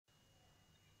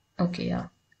Okay, yeah.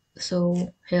 So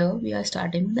here we are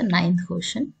starting with the ninth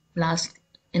question.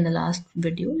 In the last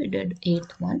video we did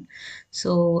eighth one.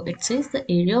 So it says the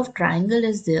area of triangle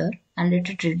is there and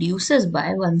it reduces by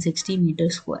 160 meter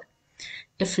square.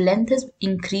 If length is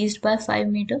increased by 5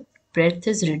 meter, breadth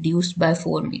is reduced by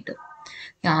 4 meter.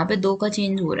 यहाँ पे दो का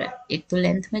change हो रहा है, एक तो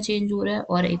length में चेंज हो रहा है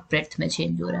और एक ब्रेथ में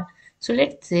चेंज हो रहा है. So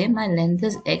let's say my length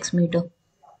is x metre,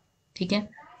 ठीक है,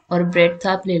 और ब्रेथ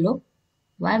आप ले लो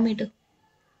y metre.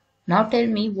 Now tell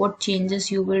me what changes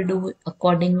you will do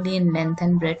accordingly in length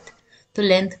and breadth. तो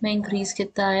लेंथ में इंक्रीज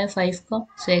कितना आया 5 का,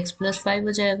 सो x प्लस 5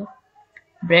 हो जाएगा.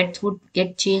 Breath would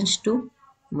get change to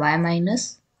y minus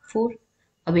 4.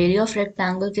 अब एरिया ऑफ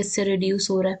रेक्टेंगल किससे रिड्यूस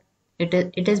हो रहा है,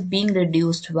 it is being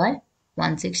reduced by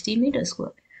 160 metre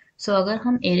square. सो अगर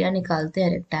हम एरिया निकालते हैं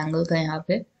रेक्टेंगल का यहाँ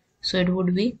पे, so it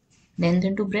would be length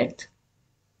into breadth.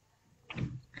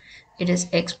 It is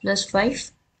x plus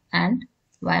 5 and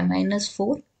y minus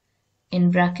 4 in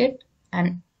bracket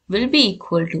and will be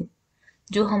equal to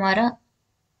जो हमारा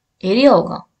एरिया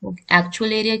होगा वो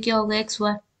एक्चुअल एरिया क्या होगा एक्स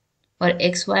वाई, और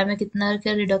एक्स वाई में कितना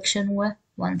क्या रिडक्शन हुआ है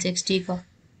 160 का.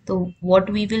 तो what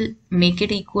we will make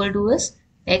it equal two is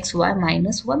x Y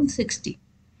minus 160.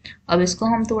 अब इसको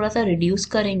हम थोड़ा सा रिड्यूस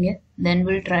करेंगे, then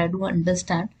will try to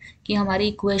understand कि हमारी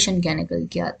इक्वेशन क्या निकल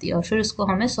के आती है और फिर उसको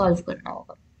हमें सॉल्व करना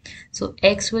होगा. सो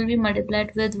x will be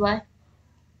multiplied with Y,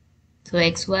 so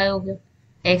xy हो गया.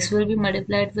 X will be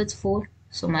multiplied with 4,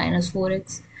 so minus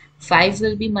 4x. 5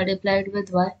 will be multiplied with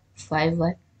y, 5y.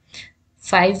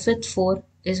 5 with 4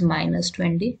 is minus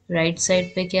 20. Right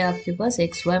side पे क्या है आपके पास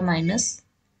xy minus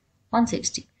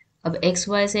 160. अब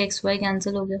xy से xy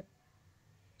कैंसिल हो गया.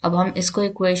 अब हम इसको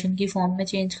इक्वेशन की फॉर्म में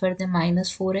चेंज करते हैं,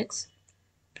 minus 4x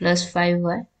plus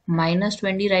 5y minus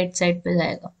 20 right side पे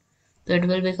जाएगा, तो it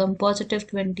will become positive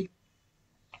 20.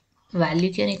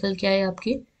 Value क्या निकल के आई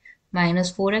आपकी, minus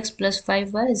 4x plus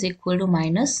 5y is equal to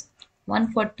minus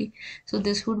 140. So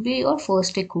this would be your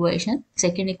first equation.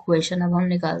 Second equation अब हम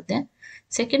निकालते हैं.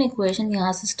 Second equation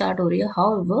यहाँ से start हो रही है.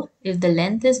 However, if the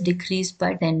length is decreased by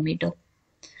 10 meter,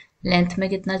 length में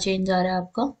कितना change आ रहा है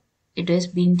आपका, it is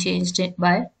being changed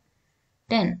by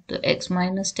 10, तो x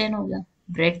minus 10 हो गया.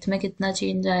 breadth में कितना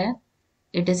change आया,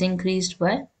 it is increased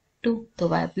by 2, तो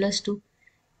y plus 2.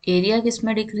 area किस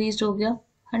में decreased हो गया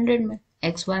 100 में,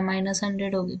 xy minus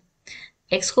 100 हो गया.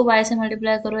 x को y से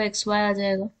मल्टीप्लाई करो xy आ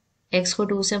जाएगा, x को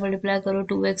 2 से मल्टीप्लाई करो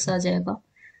 2x आ जाएगा.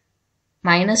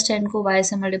 माइनस 10 को y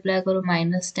से मल्टीप्लाई करो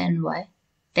माइनस 10y,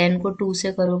 10 को 2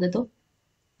 से करोगे तो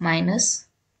माइनस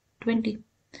 20.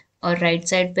 और राइट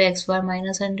साइड पे xy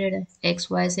माइनस 100 है,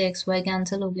 xy से xy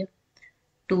कैंसिल हो गया.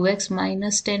 2x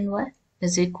minus 10y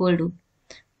is equal to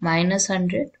minus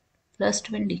 100 plus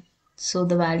 20. So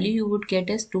the value you would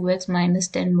get is 2x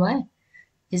minus 10y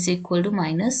is equal to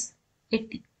minus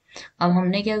 80. अब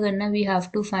हमने क्या करना है, we have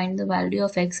to find the value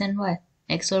of x and Y.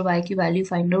 X और Y की value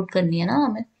find out करनी है ना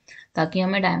हमें, ताकि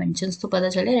हमें डायमेंशंस तो पता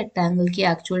चले रेक्टेंगल की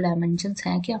एक्चुअल डायमेंशंस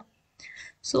हैं क्या.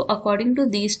 So according to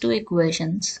these two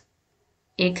equations,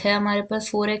 एक है हमारे पास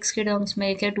 4x के टर्म्स में,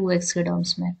 एक है 2x के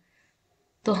टर्म्स में.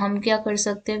 तो हम क्या कर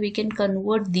सकते हैं, we can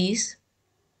convert these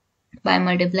by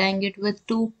multiplying it with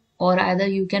 2, और either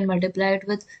you can multiply it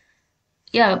with,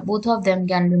 या both of them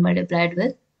can be multiplied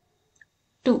with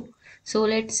 2. So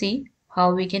let's see how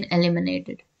we can eliminate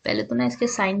it. पहले तो ना इसके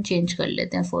साइन चेंज कर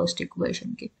लेते हैं first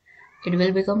equation के. It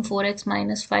will become 4x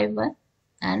minus 5y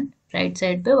and right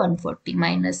side पे 140,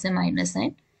 माइनस से माइनस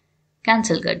साइन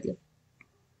कैंसिल कर दिया,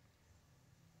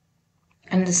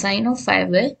 and the sign of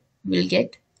 5y will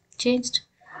get changed.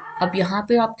 अब यहाँ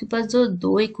पे आपके पास जो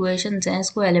दो इक्वेशंस हैं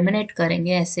इसको एलिमिनेट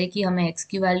करेंगे ऐसे कि हमें x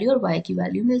की वैल्यू और y की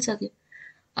वैल्यू मिल सके.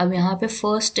 अब यहाँ पे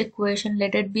first equation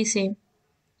let it be same,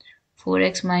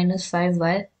 4x minus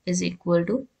 5y is equal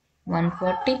to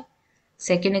 140.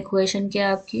 Second equation क्या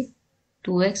है आपकी,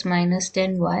 2x minus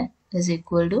 10y is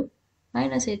equal to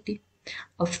minus 80.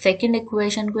 अब सेकेंड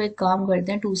इक्वेशन को एक काम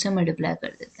करते हैं, 2 से मल्टीप्लाई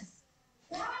कर देते हैं.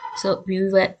 So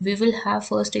we will have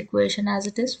first equation as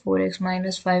it is, 4x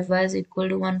minus 5y is equal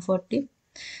to 140.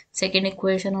 Second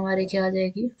equation हमारी क्या आ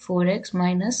जाएगी, 4x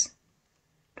minus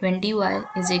 20y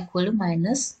is equal to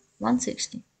minus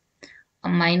 160. अब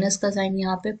माइनस का साइन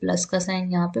यहाँ पे, प्लस का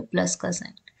साइन यहाँ पे, प्लस का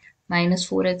साइन, माइनस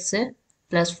 4x से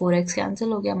प्लस 4x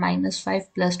कैंसिल हो गया, minus 5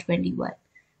 plus 20y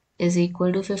is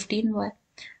equal to 15y.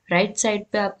 Right side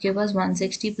पे आपके पास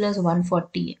 160 प्लस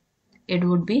 140 है, इट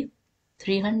वुड बी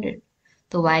 300.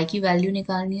 तो y की वैल्यू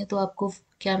निकालनी है तो आपको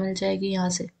क्या मिल जाएगी यहाँ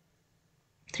से,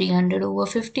 300 over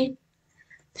 15.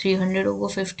 300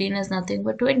 over 15 is nothing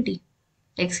but 20.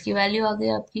 x की वैल्यू आ गई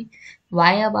आपकी.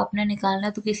 y अब आपने निकालना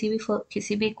है तो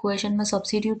किसी भी इक्वेशन में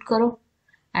सब्स्टिट्यूट करो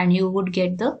and you would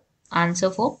get the answer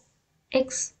for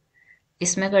x.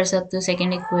 इसमें कर सकते हो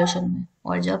सेकेंड इक्वेशन में।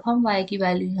 और जब हम y की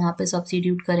वैल्यू यहाँ पे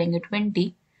सब्स्टिट्यूट करेंगे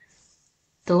 20,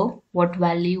 तो what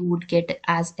value would get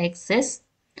as x is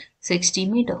 60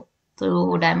 metre.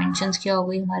 तो डायमेंशंस क्या हो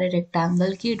गई हमारे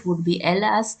रेक्टेंगल की, it would be L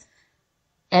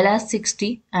as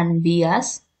 60 and B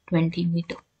as 20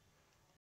 metre.